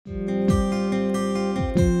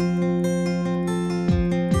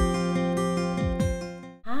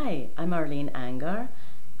Arlene Angard.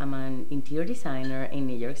 I'm an interior designer in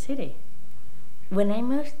New York City. When I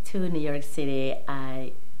moved to New York City,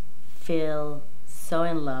 I feel so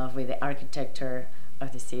in love with the architecture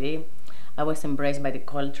of the city. I was embraced by the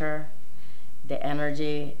culture, the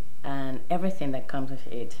energy, and everything that comes with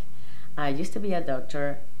it. I used to be a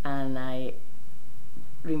doctor, and I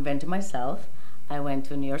reinvented myself. I went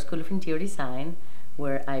to New York School of Interior Design,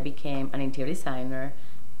 where I became an interior designer,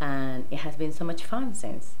 and it has been so much fun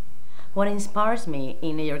since. What inspires me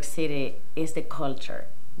in New York City is the culture,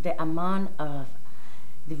 the amount of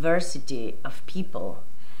diversity of people.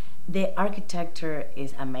 The architecture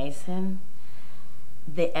is amazing.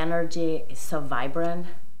 The energy is so vibrant.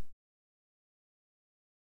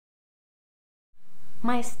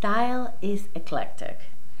 My style is eclectic.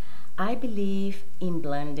 I believe in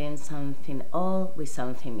blending something old with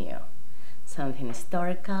something new, something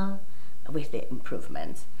historical with the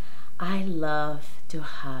improvements. I love to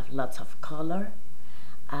have lots of color,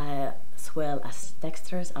 as well as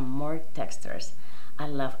textures and more textures. I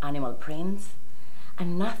love animal prints,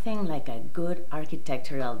 and nothing like a good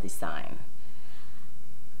architectural design.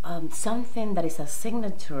 Something that is a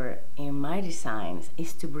signature in my designs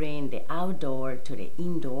is to bring the outdoor to the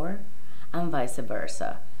indoor and vice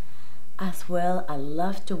versa. As well, I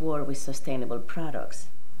love to work with sustainable products.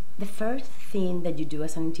 The first thing that you do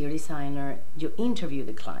as an interior designer, you interview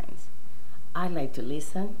the clients. I like to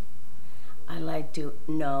listen. I like to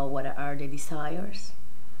know what are the desires.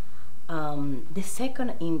 The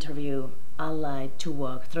second interview, I like to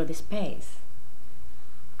walk through the space.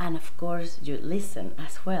 And of course, you listen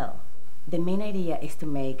as well. The main idea is to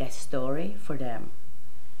make a story for them.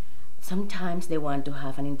 Sometimes they want to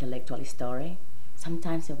have an intellectual story.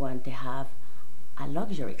 Sometimes they want to have a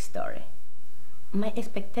luxury story. My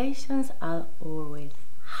expectations are always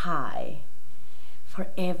high for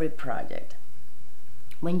every project.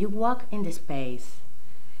 When you walk in the space,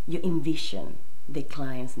 you envision the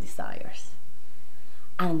client's desires.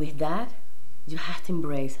 And with that, you have to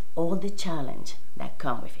embrace all the challenge that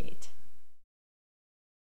come with it.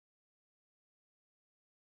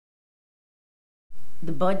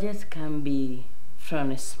 The budgets can be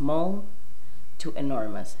from small to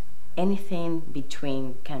enormous. Anything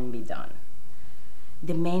between can be done.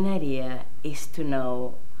 The main idea is to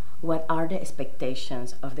know what are the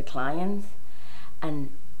expectations of the clients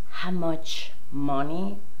and how much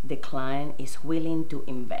money the client is willing to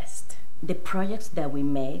invest. The projects that we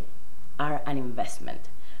make are an investment,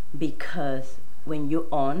 because when you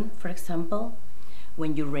own, for example,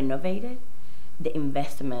 when you renovate it, the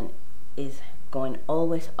investment is going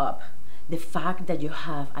always up. The fact that you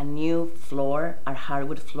have a new floor, a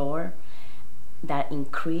hardwood floor, that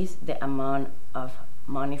increase the amount of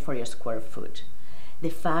money for your square foot. The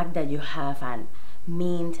fact that you have an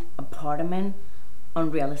mint apartment on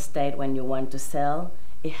real estate when you want to sell,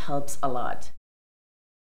 it helps a lot.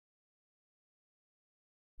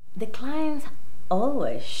 The clients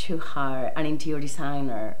always should hire an interior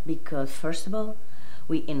designer because, first of all,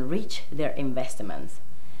 we enrich their investments.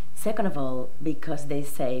 Second of all, because they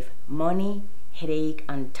save money, headache,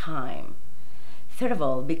 and time. Third of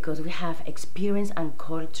all, because we have experience and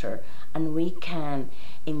culture, and we can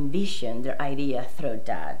envision their idea through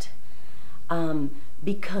that.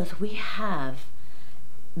 Because we have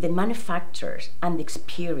the manufacturers and the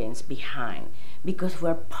experience behind, because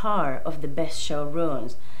we're part of the best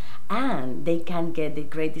showrooms, and they can get the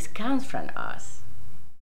great discounts from us.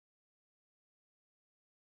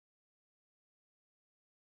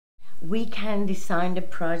 We can design the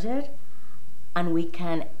project and we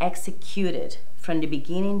can execute it from the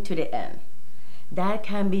beginning to the end. That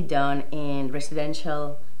can be done in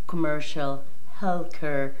residential, commercial,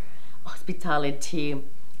 healthcare, hospitality,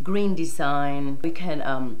 green design. We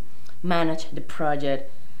can manage the project,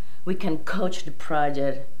 we can coach the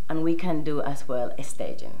project, and we can do as well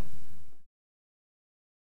staging.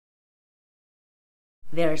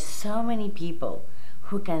 There are so many people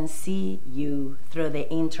who can see you through the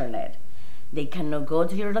internet. They cannot go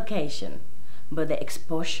to your location, but the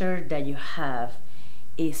exposure that you have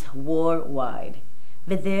is worldwide.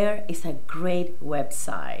 Vedere is a great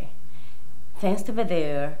website. Thanks to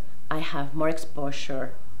Vedere, I have more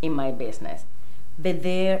exposure in my business.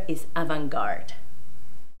 Vedere is avant-garde.